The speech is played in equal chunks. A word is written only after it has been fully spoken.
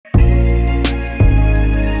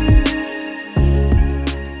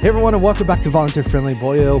Hey everyone, and welcome back to Volunteer Friendly.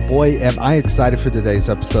 Boy, oh boy, am I excited for today's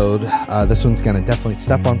episode. This one's going to definitely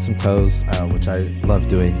step on some toes, which I love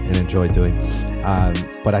doing and enjoy doing.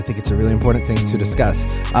 But I think it's a really important thing to discuss.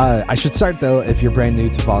 I should start, though, if you're brand new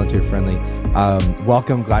to Volunteer Friendly,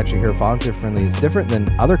 welcome. Glad you're here. Volunteer Friendly is different than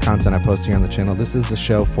other content I post here on the channel. This is a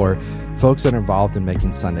show for folks that are involved in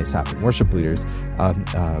making Sundays happen. Worship leaders,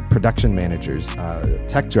 production managers,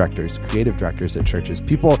 tech directors, creative directors at churches,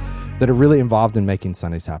 people that are really involved in making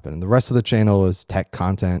Sundays happen. And the rest of the channel is tech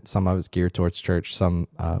content. Some of it's geared towards church.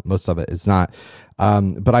 Most of it is not.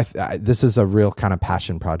 But this is a real kind of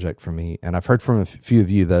passion project for me. And I've heard from a few of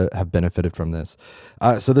you that have benefited from this.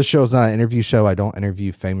 So this show is not an interview show. I don't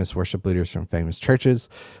interview famous worship leaders from famous churches.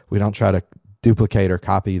 We don't try to duplicate or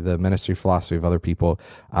copy the ministry philosophy of other people.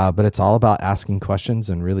 But it's all about asking questions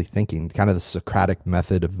and really thinking, kind of the Socratic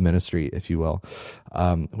method of ministry, if you will,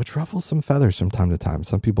 which ruffles some feathers from time to time.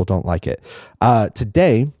 Some people don't like it.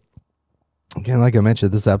 Today, again, like I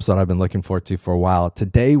mentioned, this episode I've been looking forward to for a while.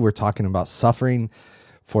 Today, we're talking about suffering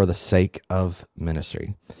for the sake of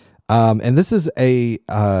ministry. And this is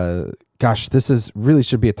really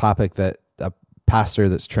should be a topic that a pastor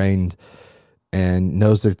that's trained and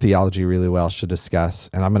knows their theology really well should discuss.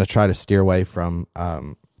 And I'm going to try to steer away from,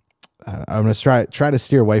 try to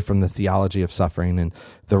steer away from the theology of suffering and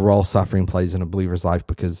the role suffering plays in a believer's life,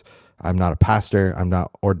 because I'm not a pastor. I'm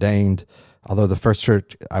not ordained. Although the first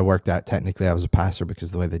church I worked at, technically I was a pastor because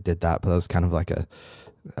of the way they did that, but that was kind of like I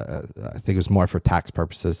think it was more for tax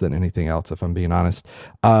purposes than anything else, if I'm being honest.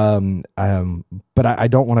 But I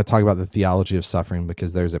don't want to talk about the theology of suffering,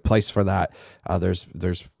 because there's a place for that.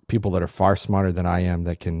 There's people that are far smarter than I am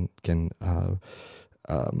that can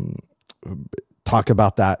talk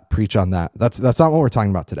about that, preach on that. That's not what we're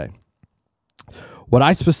talking about today. What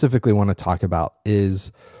I specifically want to talk about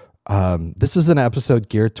is, this is an episode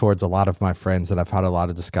geared towards a lot of my friends that I've had a lot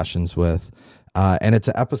of discussions with. And it's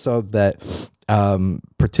an episode that,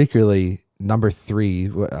 particularly number 3,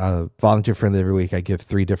 Volunteer Friendly every week, I give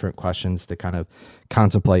 3 different questions to kind of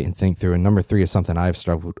contemplate and think through. And number 3 is something I've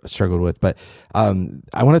struggled with. But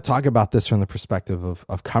I want to talk about this from the perspective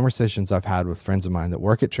of conversations I've had with friends of mine that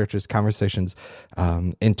work at churches, conversations,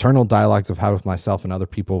 internal dialogues I've had with myself and other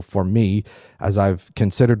people. For me, as I've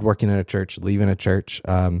considered working in a church, leaving a church,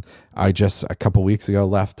 I just a couple weeks ago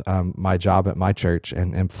left my job at my church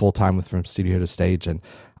and am full-time with From Studio to Stage. And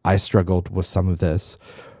I struggled with some of this.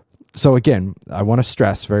 So again, I want to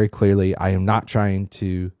stress very clearly, I am not trying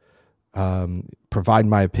to provide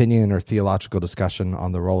my opinion or theological discussion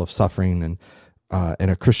on the role of suffering and in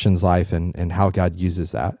a Christian's life and how God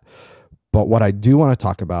uses that. But what I do want to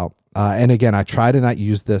talk about, and again, I try to not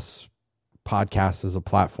use this podcast as a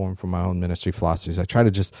platform for my own ministry philosophies. I try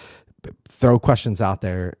to just throw questions out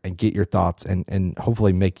there and get your thoughts and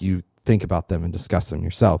hopefully make you think about them and discuss them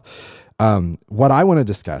yourself. What I want to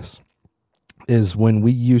discuss is when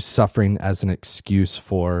we use suffering as an excuse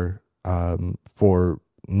for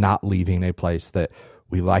not leaving a place that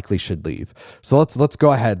we likely should leave. So let's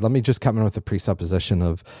go ahead. Let me just come in with a presupposition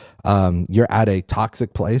of you're at a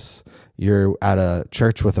toxic place. You're at a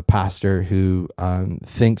church with a pastor who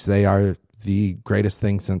thinks they are the greatest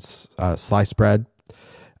thing since sliced bread.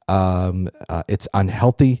 It's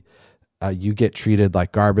unhealthy. You get treated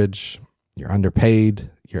like garbage. You're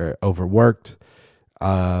underpaid. You're overworked.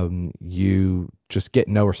 You just get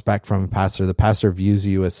no respect from a pastor. The pastor views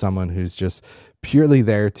you as someone who's just purely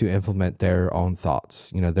there to implement their own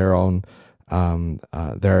thoughts, their own,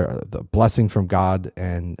 the blessing from God.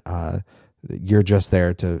 And, you're just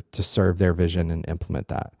there to serve their vision and implement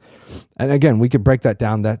that. And again, we could break that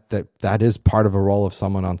down. That is part of a role of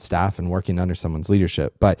someone on staff and working under someone's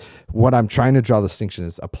leadership. But what I'm trying to draw the distinction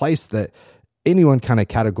is a place that anyone kind of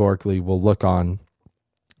categorically will look on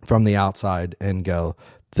from the outside and go,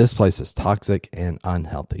 this place is toxic and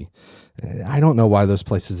unhealthy. I don't know why those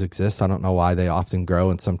places exist. I don't know why they often grow,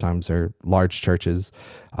 and sometimes they're large churches,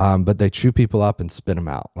 but they chew people up and spit them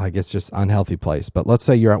out. Like, it's just unhealthy place. But let's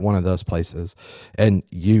say you're at one of those places and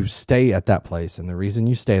you stay at that place. And the reason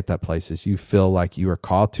you stay at that place is you feel like you are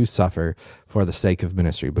called to suffer for the sake of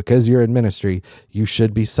ministry. Because you're in ministry, you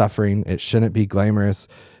should be suffering. It shouldn't be glamorous.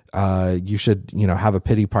 You should, have a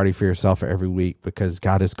pity party for yourself every week, because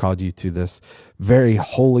God has called you to this very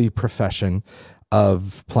holy profession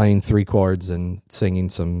of playing 3 chords and singing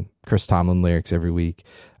some Chris Tomlin lyrics every week.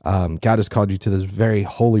 God has called you to this very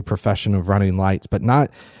holy profession of running lights, but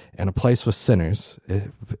not in a place with sinners,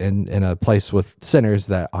 in a place with sinners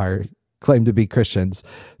that are claim to be Christians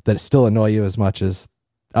that still annoy you as much as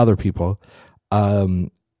other people.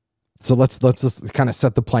 So let's just kind of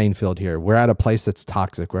set the playing field here. We're at a place that's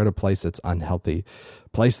toxic. We're at a place that's unhealthy,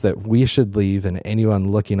 place that we should leave, and anyone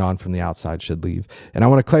looking on from the outside should leave. And I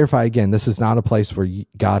want to clarify again, this is not a place where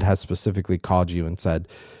God has specifically called you and said,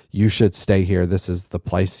 you should stay here. This is the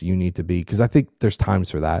place you need to be. Because I think there's times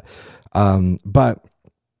for that. But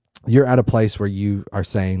you're at a place where you are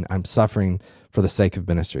saying, I'm suffering for the sake of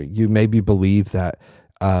ministry. You maybe believe that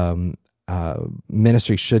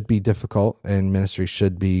ministry should be difficult and ministry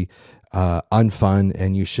should be unfun,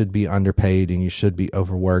 and you should be underpaid and you should be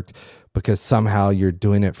overworked because somehow you're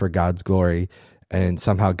doing it for God's glory, and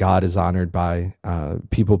somehow God is honored by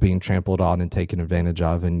people being trampled on and taken advantage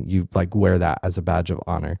of, and you like wear that as a badge of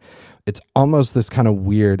honor. It's almost this kind of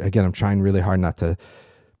weird, again, I'm trying really hard not to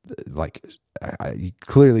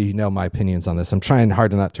clearly you know my opinions on this. I'm trying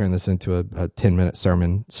hard to not turn this into a 10-minute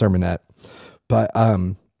sermonette, but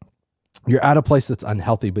you're at a place that's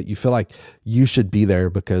unhealthy, but you feel like you should be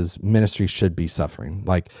there because ministry should be suffering.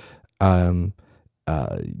 Like, I'm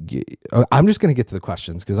just going to get to the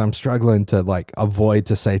questions because I'm struggling to like avoid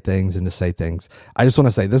to say things and to say things. I just want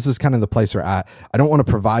to say, this is kind of the place we're at. I don't want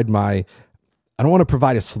to provide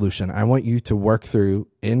a solution. I want you to work through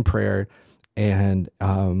in prayer and,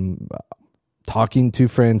 talking to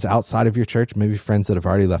friends outside of your church, maybe friends that have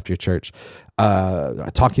already left your church,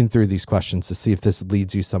 talking through these questions to see if this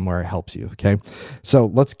leads you somewhere or helps you. Okay. So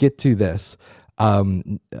let's get to this.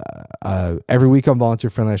 Every week on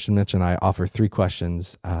Volunteer Friendly, I should mention, I offer 3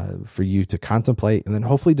 questions for you to contemplate and then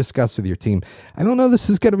hopefully discuss with your team. I don't know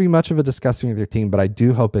this is going to be much of a discussing with your team, but I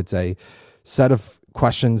do hope it's a set of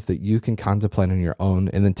questions that you can contemplate on your own,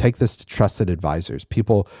 and then take this to trusted advisors,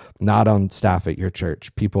 people not on staff at your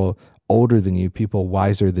church, people older than you, people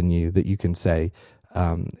wiser than you, that you can say,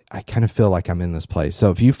 I kind of feel like I'm in this place.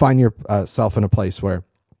 So if you find yourself in a place where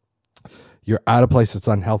you're at a place that's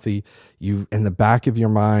unhealthy, you, in the back of your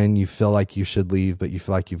mind, you feel like you should leave, but you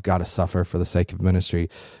feel like you've got to suffer for the sake of ministry,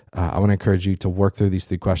 I want to encourage you to work through these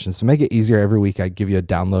 3 questions. To make it easier, every week I give you a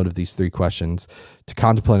download of these 3 questions to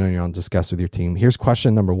contemplate on your own, discuss with your team. Here's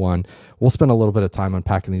question number 1. We'll spend a little bit of time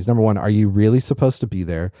unpacking these. Number 1, are you really supposed to be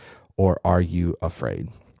there, or are you afraid?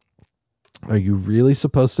 Are you really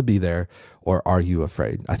supposed to be there, or are you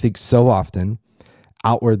afraid? I think so often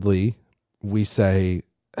outwardly we say,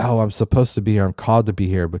 oh, I'm supposed to be here. I'm called to be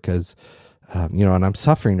here because, and I'm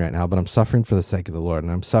suffering right now, but I'm suffering for the sake of the Lord,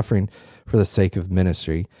 and I'm suffering for the sake of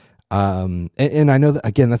ministry. And I know that,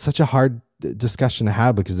 again, that's such a hard discussion to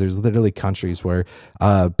have because there's literally countries where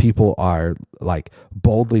people are like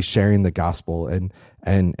boldly sharing the gospel and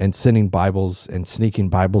sending Bibles and sneaking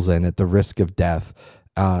Bibles in at the risk of death.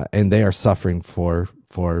 And they are suffering for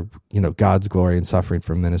God's glory and suffering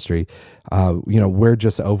for ministry. We're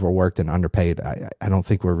just overworked and underpaid. I don't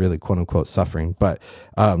think we're really quote unquote suffering, but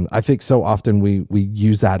I think so often we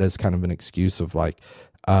use that as kind of an excuse of like,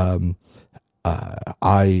 I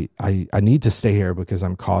need to stay here because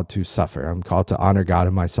I'm called to suffer. I'm called to honor God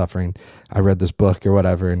in my suffering. I read this book or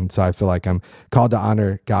whatever, and so I feel like I'm called to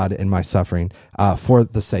honor God in my suffering for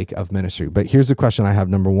the sake of ministry. But here's the question I have.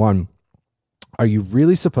 Number 1, are you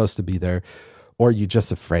really supposed to be there, or are you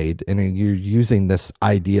just afraid? And you're using this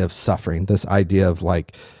idea of suffering, this idea of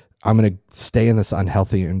like, I'm going to stay in this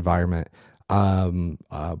unhealthy environment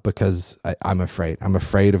because I'm afraid. I'm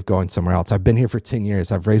afraid of going somewhere else. I've been here for 10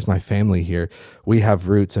 years. I've raised my family here. We have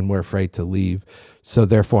roots and we're afraid to leave. So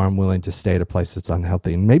therefore I'm willing to stay at a place that's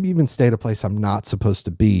unhealthy, and maybe even stay at a place I'm not supposed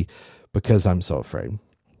to be because I'm so afraid.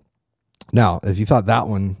 Now, if you thought that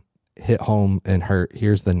one hit home and hurt,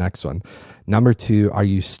 here's the next one. Number 2, are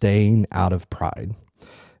you staying out of pride?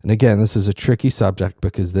 And again, this is a tricky subject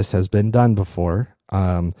because this has been done before,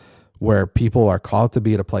 where people are called to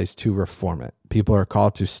be at a place to reform it. People are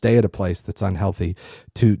called to stay at a place that's unhealthy,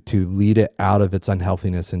 to lead it out of its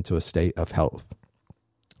unhealthiness into a state of health.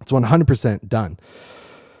 It's 100% done.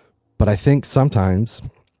 But I think sometimes,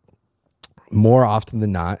 more often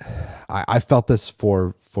than not, I felt this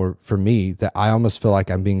for me, that I almost feel like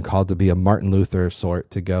I'm being called to be a Martin Luther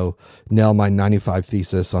sort, to go nail my 95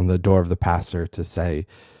 thesis on the door of the pastor to say,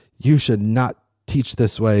 you should not teach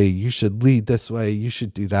this way, you should lead this way, you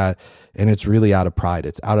should do that. And it's really out of pride.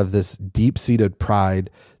 It's out of this deep-seated pride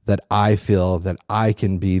that I feel that I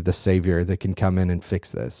can be the savior that can come in and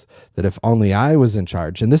fix this, that if only I was in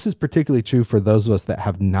charge. And this is particularly true for those of us that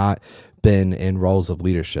have not been in roles of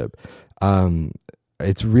leadership.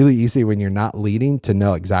 It's really easy when you're not leading to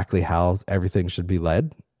know exactly how everything should be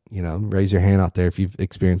led. Raise your hand out there if you've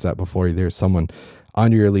experienced that before. There's someone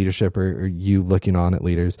under your leadership or you looking on at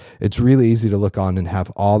leaders, it's really easy to look on and have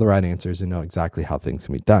all the right answers and know exactly how things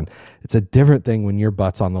can be done. It's a different thing when your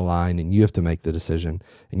butt's on the line and you have to make the decision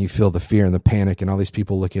and you feel the fear and the panic and all these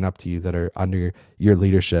people looking up to you that are under your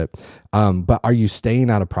leadership. But are you staying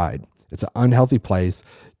out of pride? It's an unhealthy place.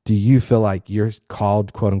 Do you feel like you're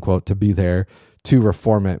called, quote unquote, to be there to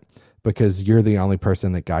reform it because you're the only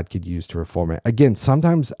person that God could use to reform it? Again,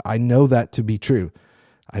 sometimes I know that to be true.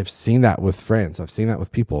 I've seen that with friends. I've seen that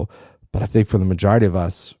with people. But I think for the majority of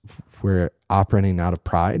us, we're operating out of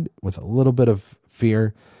pride with a little bit of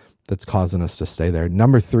fear that's causing us to stay there.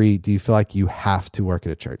 Number 3, do you feel like you have to work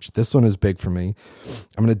at a church? This one is big for me.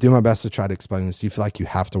 I'm going to do my best to try to explain this. Do you feel like you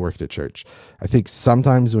have to work at a church? I think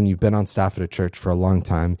sometimes when you've been on staff at a church for a long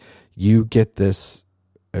time, you get this,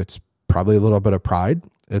 it's probably a little bit of pride.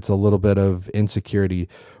 It's a little bit of insecurity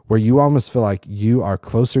where you almost feel like you are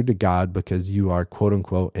closer to God because you are, quote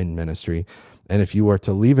unquote, in ministry. And if you were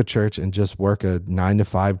to leave a church and just work a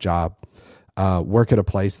 9-to-5 job, work at a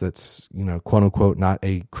place that's, quote unquote, not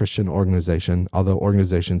a Christian organization, although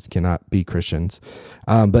organizations cannot be Christians.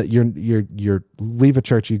 But you're leave a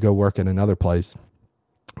church, you go work in another place.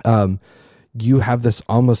 You have this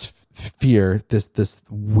almost fear, this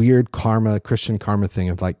weird karma, Christian karma thing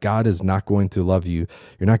of like, God is not going to love you.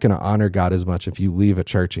 You're not going to honor God as much if you leave a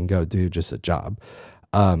church and go do just a job,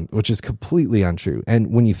 which is completely untrue.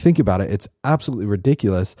 And when you think about it, it's absolutely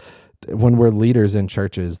ridiculous when we're leaders in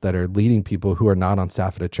churches that are leading people who are not on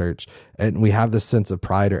staff at a church. And we have this sense of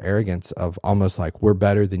pride or arrogance of almost like, we're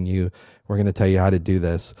better than you. We're going to tell you how to do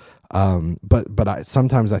this. But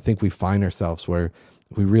sometimes I think we find ourselves where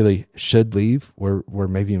we really should leave. We're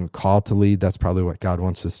maybe even called to lead. That's probably what God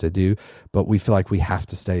wants us to do. But we feel like we have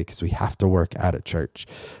to stay because we have to work at a church.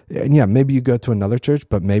 And yeah, maybe you go to another church,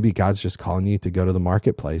 but maybe God's just calling you to go to the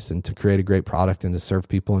marketplace and to create a great product and to serve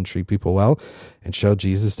people and treat people well and show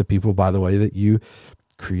Jesus to people by the way that you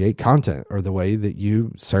create content or the way that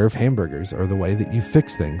you serve hamburgers or the way that you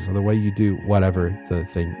fix things or the way you do whatever the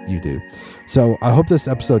thing you do. So I hope this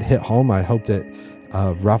episode hit home. I hope that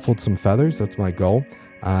ruffled some feathers. That's my goal.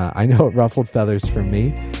 I know it ruffled feathers for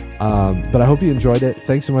me, but I hope you enjoyed it.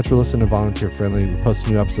 Thanks so much for listening to Volunteer Friendly. We post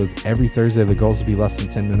new episodes every Thursday. The goal is to be less than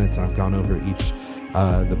 10 minutes. I've gone over each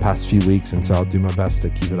the past few weeks, and so I'll do my best to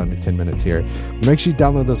keep it under 10 minutes here. Make sure you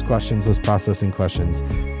download those questions, those processing questions.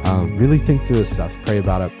 Really think through this stuff. Pray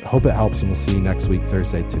about it. Hope it helps, and we'll see you next week,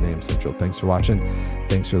 Thursday, 10 a.m. Central. Thanks for watching.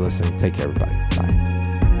 Thanks for listening. Take care, everybody. Bye.